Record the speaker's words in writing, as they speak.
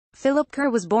Philip Kerr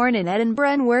was born in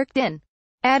Edinburgh and worked in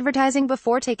advertising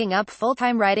before taking up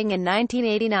full-time writing in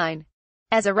 1989.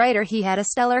 As a writer he had a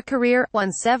stellar career,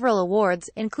 won several awards,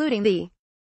 including the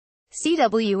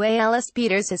CWALS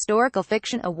Peters Historical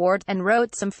Fiction Award, and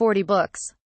wrote some 40 books.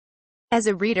 As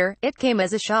a reader, it came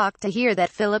as a shock to hear that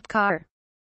Philip Kerr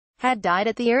had died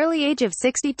at the early age of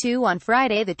 62 on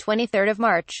Friday the 23rd of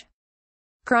March.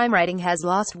 Crime writing has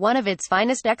lost one of its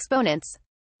finest exponents.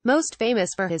 Most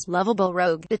famous for his lovable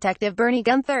rogue detective Bernie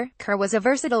Gunther, Kerr was a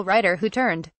versatile writer who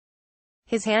turned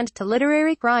his hand to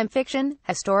literary crime fiction,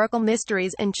 historical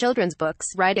mysteries, and children's books,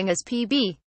 writing as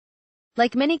P.B.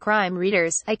 Like many crime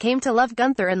readers, I came to love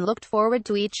Gunther and looked forward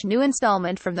to each new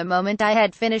installment from the moment I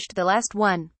had finished the last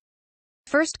one.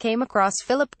 First came across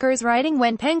Philip Kerr's writing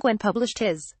when Penguin published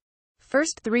his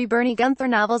first 3 Bernie Gunther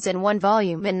novels in one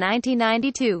volume in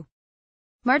 1992.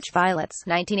 March Violets,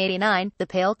 1989, The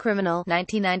Pale Criminal,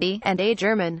 1990, and A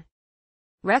German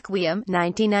Requiem,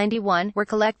 1991, were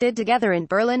collected together in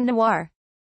Berlin Noir.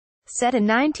 Set in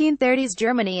 1930s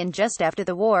Germany and just after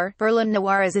the war, Berlin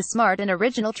Noir is a smart and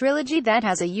original trilogy that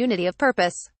has a unity of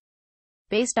purpose.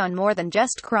 Based on more than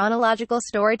just chronological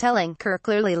storytelling, Kerr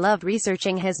clearly loved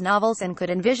researching his novels and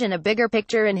could envision a bigger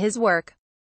picture in his work.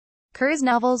 Kerr's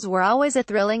novels were always a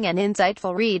thrilling and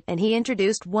insightful read, and he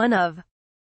introduced one of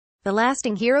the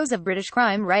lasting heroes of British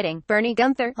crime writing, Bernie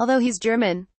Gunther, although he's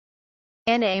German.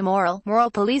 An amoral,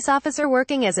 moral police officer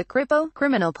working as a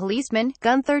criminal policeman,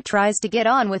 Gunther tries to get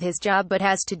on with his job but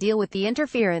has to deal with the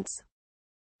interference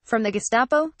from the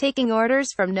Gestapo, taking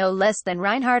orders from no less than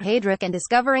Reinhard Heydrich and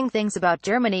discovering things about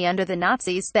Germany under the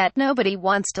Nazis that nobody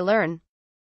wants to learn.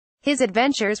 His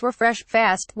adventures were fresh,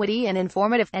 fast, witty, and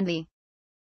informative, and the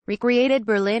recreated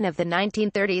Berlin of the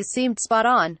 1930s seemed spot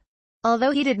on.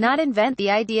 Although he did not invent the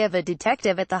idea of a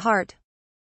detective at the heart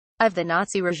of the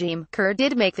Nazi regime, Kerr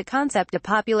did make the concept a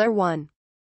popular one.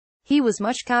 He was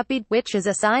much copied, which is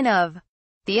a sign of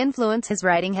the influence his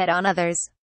writing had on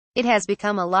others. It has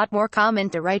become a lot more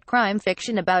common to write crime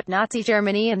fiction about Nazi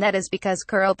Germany, and that is because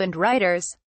Kerr opened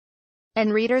writers'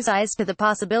 and readers' eyes to the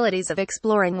possibilities of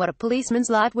exploring what a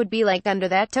policeman's lot would be like under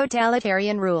that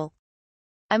totalitarian rule.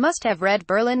 I must have read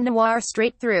Berlin Noir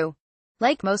straight through.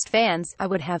 Like most fans, I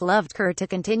would have loved Kerr to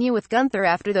continue with Gunther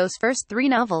after those first 3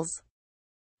 novels.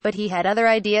 But he had other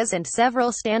ideas and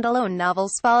several standalone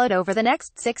novels followed over the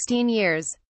next 16 years.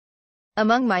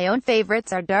 Among my own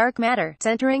favorites are Dark Matter,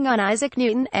 centering on Isaac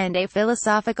Newton, and A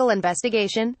Philosophical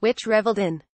Investigation, which reveled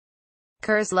in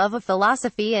Kerr's love of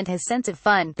philosophy and his sense of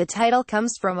fun. The title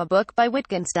comes from a book by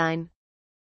Wittgenstein.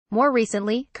 More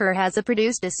recently, Kerr has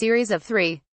produced a series of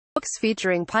 3 books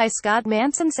featuring Pi Scott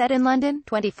Manson set in London,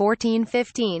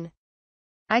 2014-15.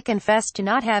 I confess to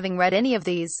not having read any of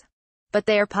these, but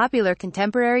they are popular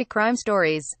contemporary crime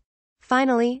stories.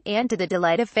 Finally, and to the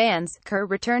delight of fans, Kerr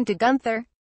returned to Gunther.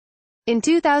 In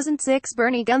 2006,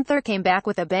 Bernie Gunther came back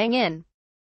with a bang in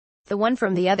The One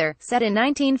from the Other, set in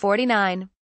 1949.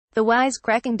 The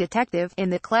wisecracking detective, in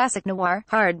the classic noir,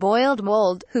 hard-boiled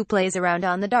mold, who plays around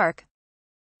on the dark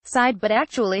side but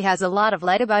actually has a lot of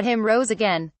light about him, rose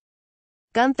again.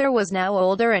 Gunther was now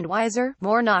older and wiser,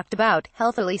 more knocked about,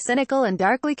 healthily cynical and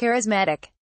darkly charismatic.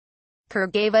 Kerr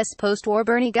gave us post-war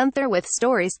Bernie Gunther with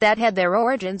stories that had their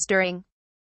origins during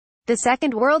the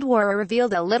Second World War or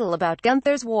revealed a little about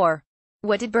Gunther's war.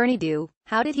 What did Bernie do?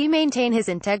 How did he maintain his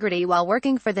integrity while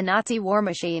working for the Nazi war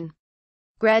machine?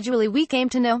 Gradually we came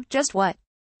to know just what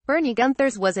Bernie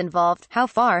Gunther's was involved, how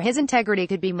far his integrity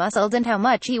could be muscled, and how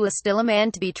much he was still a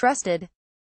man to be trusted.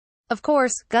 Of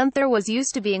course, Gunther was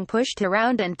used to being pushed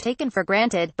around and taken for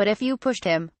granted, but if you pushed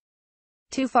him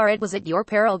too far it was at your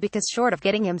peril, because short of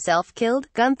getting himself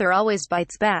killed, Gunther always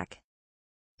bites back.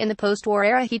 In the post-war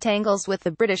era he tangles with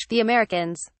the British, the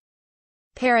Americans,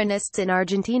 Peronists in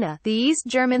Argentina, the East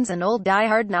Germans, and old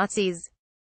die-hard Nazis.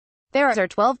 There are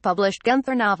 12 published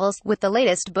Gunther novels, with the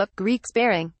latest book, Greeks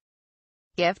Bearing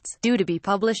Gifts, due to be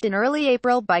published in early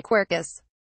April by Quercus.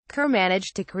 Kerr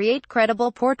managed to create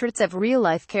credible portraits of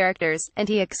real-life characters, and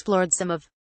he explored some of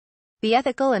the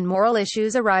ethical and moral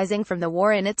issues arising from the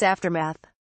war and its aftermath.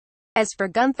 As for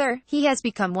Gunther, he has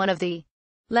become one of the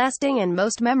lasting and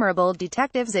most memorable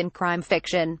detectives in crime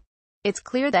fiction. It's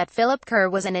clear that Philip Kerr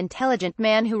was an intelligent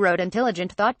man who wrote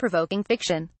intelligent, thought-provoking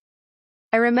fiction.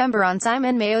 I remember on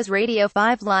Simon Mayo's Radio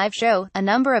 5 live show, a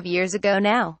number of years ago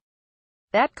now,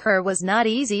 that Kerr was not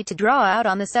easy to draw out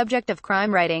on the subject of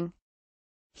crime writing.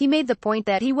 He made the point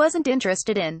that he wasn't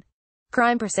interested in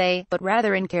crime per se, but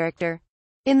rather in character.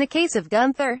 In the case of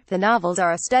Gunther, the novels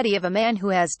are a study of a man who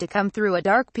has to come through a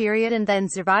dark period and then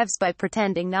survives by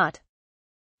pretending not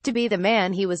to be the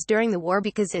man he was during the war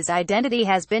because his identity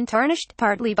has been tarnished,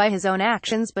 partly by his own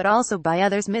actions but also by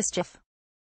others' mischief.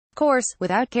 Of course,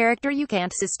 without character you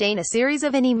can't sustain a series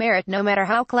of any merit no matter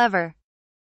how clever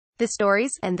the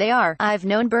stories, and they are. I've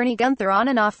known Bernie Gunther on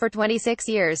and off for 26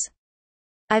 years.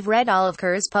 I've read all of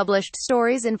Kerr's published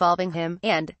stories involving him,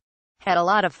 and had a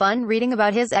lot of fun reading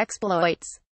about his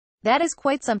exploits. That is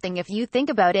quite something if you think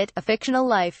about it, a fictional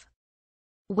life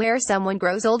where someone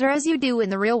grows older as you do in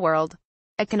the real world.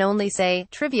 I can only say,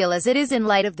 trivial as it is in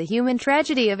light of the human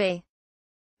tragedy of a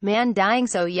man dying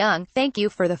so young. Thank you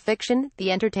for the fiction,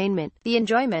 the entertainment, the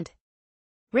enjoyment.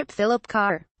 Rip Philip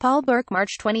Kerr. Paul Burke,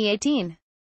 March 2018.